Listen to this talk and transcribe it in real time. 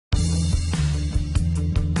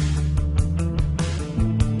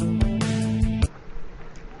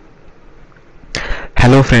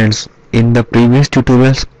Hello friends, in the previous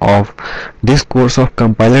tutorials of this course of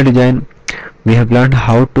compiler design, we have learned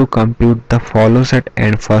how to compute the follow set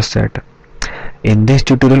and first set. In this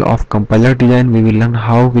tutorial of compiler design, we will learn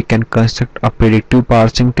how we can construct a predictive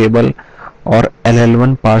parsing table or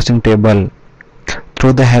LL1 parsing table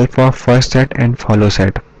through the help of first set and follow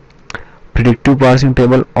set. Predictive parsing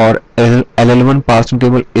table or LL1 parsing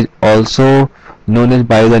table is also known as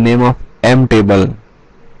by the name of M table.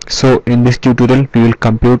 So in this tutorial we will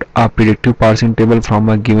compute a predictive parsing table from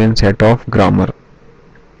a given set of grammar.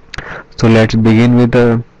 So let's begin with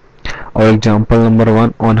our example number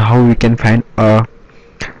 1 on how we can find a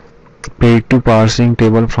predictive parsing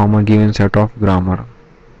table from a given set of grammar.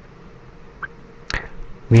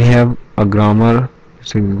 We have a grammar,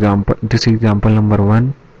 this example number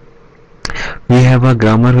 1. We have a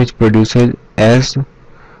grammar which produces S,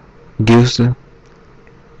 gives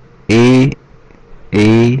A,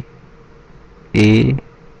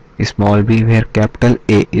 small b, where capital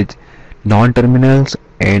A is non-terminals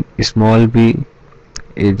and small b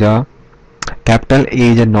is a capital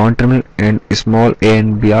A is a non-terminal and small a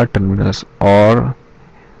and b are terminals, or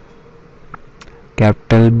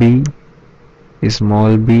capital B,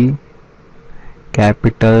 small b,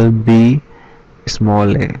 capital B,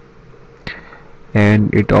 small a.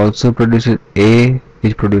 And it also produces A,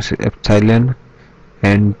 which produces epsilon,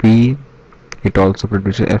 and B, it also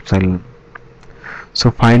produces epsilon. So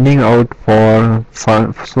finding out for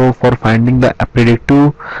finding the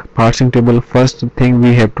predictive parsing table, first thing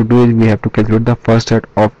we have to do is we have to calculate the first set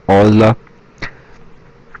of all the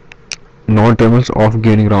non-terminals of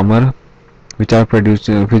given grammar which are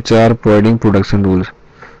providing production rules.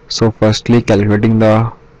 So firstly, calculating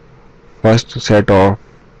the first set of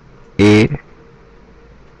A.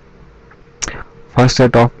 First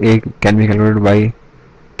set of A can be calculated by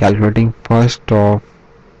calculating first of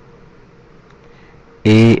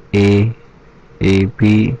A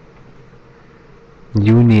B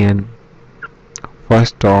union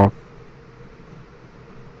first of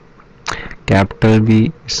capital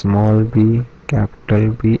B, small capital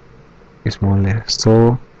B, small a.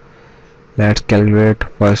 So let's calculate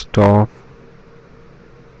first of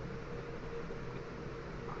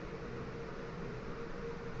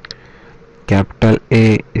capital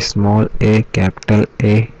A, capital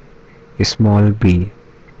A, small b,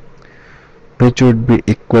 which would be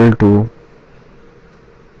equal to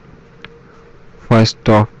first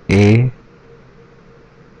of A,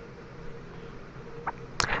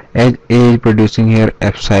 as A is producing here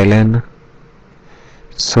epsilon.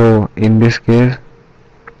 So in this case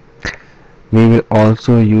we will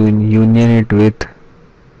also union it with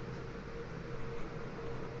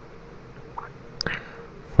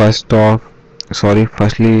firstly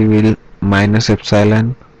we will minus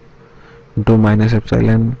epsilon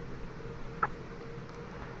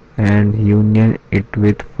and union it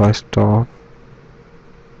with first of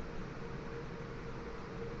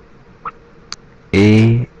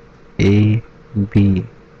A B,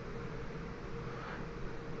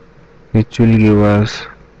 which will give us,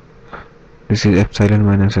 this is epsilon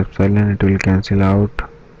minus epsilon, it will cancel out,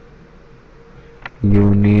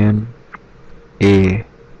 union A.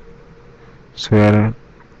 So where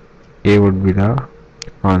A would be the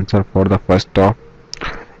answer for the first of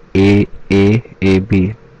A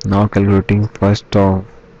B. Now calculating first of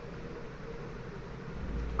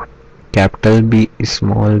capital B,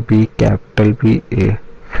 small b, capital B A.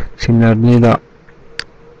 Similarly, the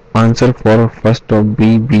answer for first of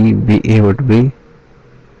B A would be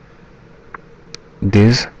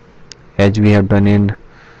this, as we have done in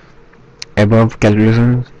above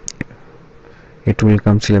calculations. It will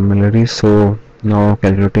come similarly. So now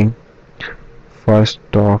calculating first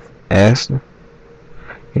of S,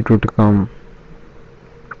 it would come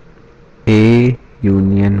A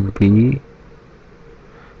union B,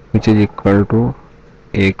 which is equal to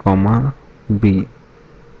A comma B,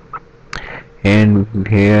 and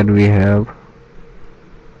here we have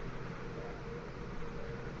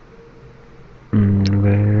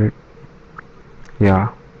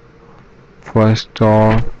first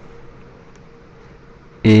of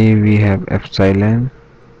A we have epsilon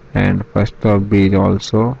and first of B is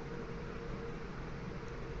also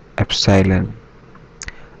epsilon.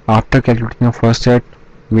 After calculating the first set,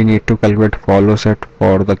 we need to calculate follow set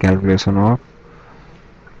for the calculation of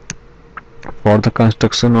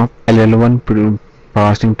construction of LL1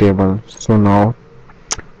 parsing table. So now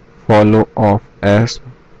follow of S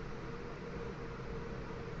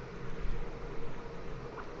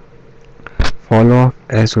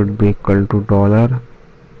would be equal to $.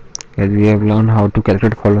 As we have learned how to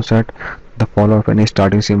calculate follow set, the follow of any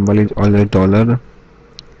starting symbol is always $.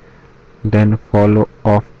 then follow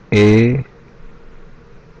of A,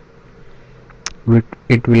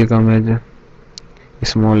 it will come as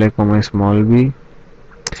small a comma small b.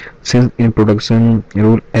 Since in production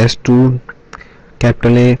rule S2,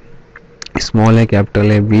 capital A, small a,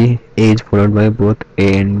 capital A, B, A is followed by both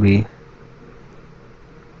A and B.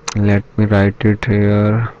 Let me write it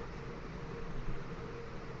here.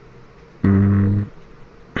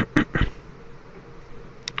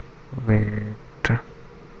 Wait.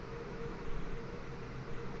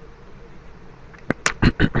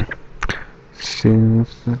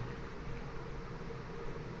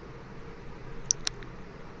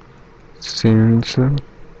 Since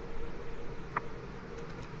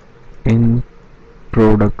in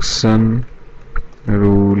production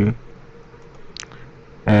rule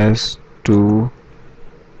S2,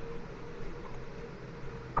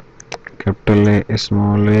 capital A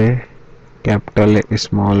small a, capital A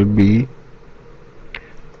small b,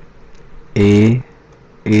 A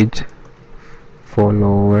is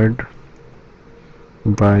followed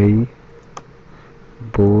by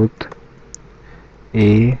both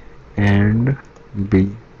A and B.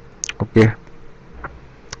 Okay.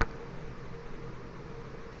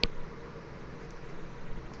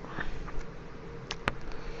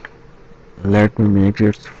 Let me make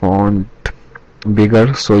its font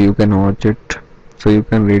bigger so you can watch it, so you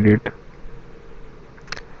can read it.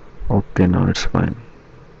 Okay, now it's fine.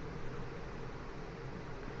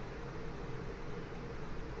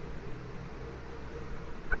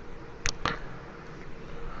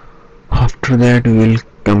 After that we will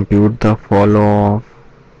compute the follow of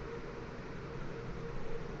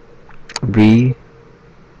B.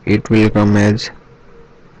 It will come as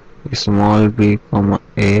small b comma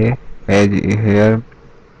a. As here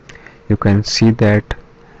you can see that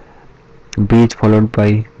B is followed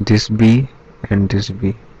by this B and this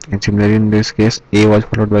B, and similarly in this case A was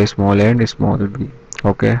followed by small a and small b.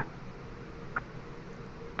 Okay,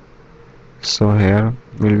 so here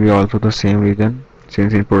will be also the same reason,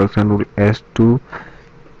 since in production rule S2,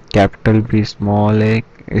 capital B small a,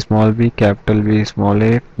 small b, capital B small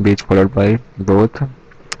a, B is followed by both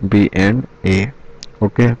B and A.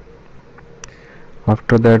 Okay,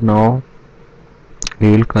 after that now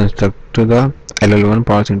we will construct the LL1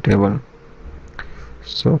 parsing table.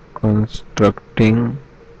 So constructing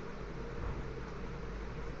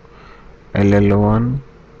LL1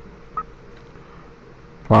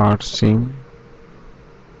 parsing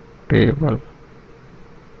table.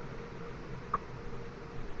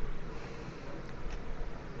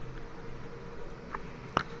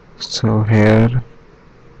 So here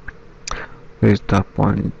is the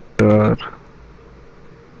pointer.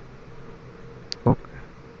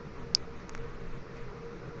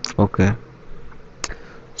 Okay,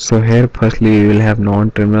 so here firstly we will have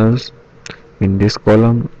non-terminals in this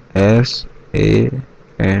column S, A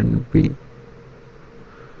and B,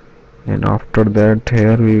 and after that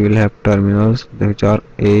here we will have terminals which are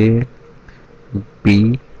A,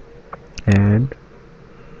 B and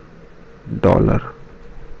dollar.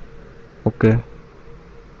 Okay,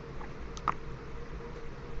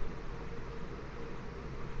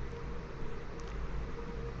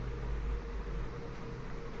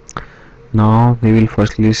 now we will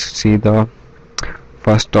firstly see the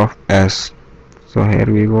first of S. So here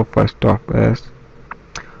we go, first of S.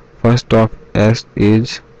 First of S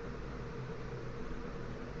is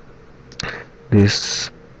this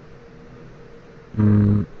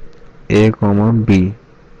A comma B.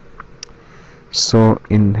 So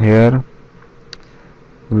in here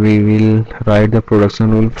we will write the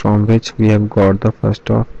production rule from which we have got the first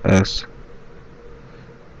of S.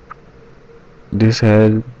 This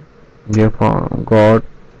has we have got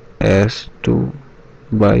S2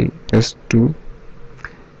 by S2,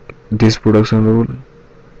 this production rule,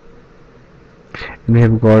 and we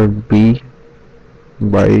have got B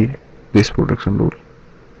by this production rule.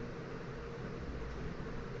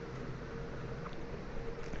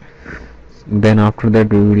 Then after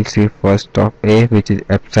that we will see first of A, which is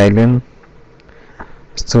epsilon.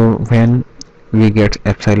 So when we get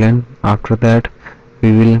epsilon, after that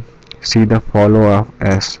we will see the follow of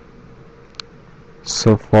S.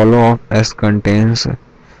 So follow of S contains,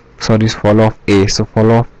 sorry, follow of A. So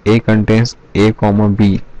follow of A contains A comma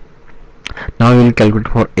B. Now we will calculate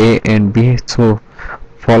for A and B. So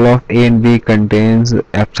follow of A and B contains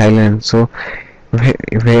epsilon. So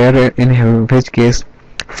where in which case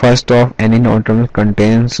first of any non-terminal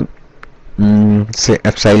contains say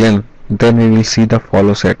epsilon, then we will see the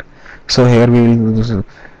follow set. So here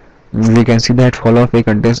we can see that follow of A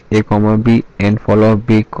contains A comma B and follow of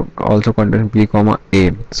B also contains B comma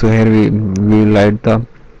A. So here we will write the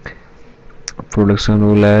production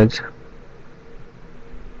rule as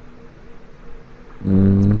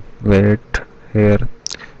Wait, here,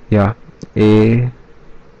 yeah, a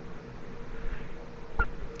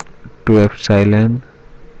to epsilon,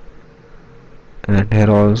 and here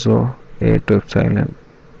also a to epsilon,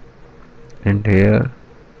 and here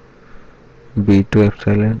b to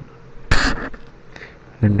epsilon,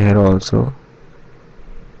 and here also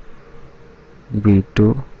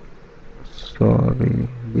b2, sorry,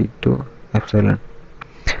 b2 epsilon.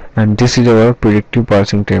 And this is our predictive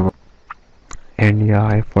parsing table. And yeah,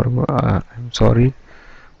 I forgot, I'm sorry,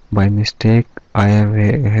 by mistake I have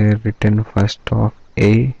here written first of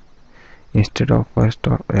a instead of first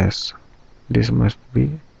of s. This must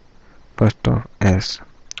be first of s.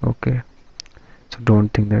 Okay, so don't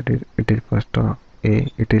think that it is first of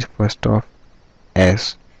a, it is first of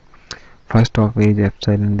s. First of a is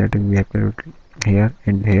epsilon, that is we have put here,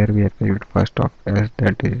 and here we have put first of s,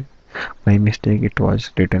 that is by mistake it was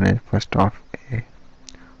written as first of a.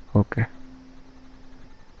 Okay.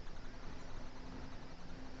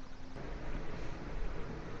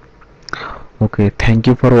 Okay, thank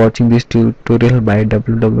you for watching this tutorial by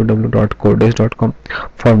www.codex.com.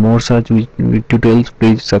 For more such tutorials,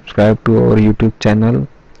 please subscribe to our YouTube channel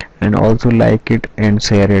and also like it and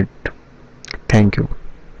share it. Thank you.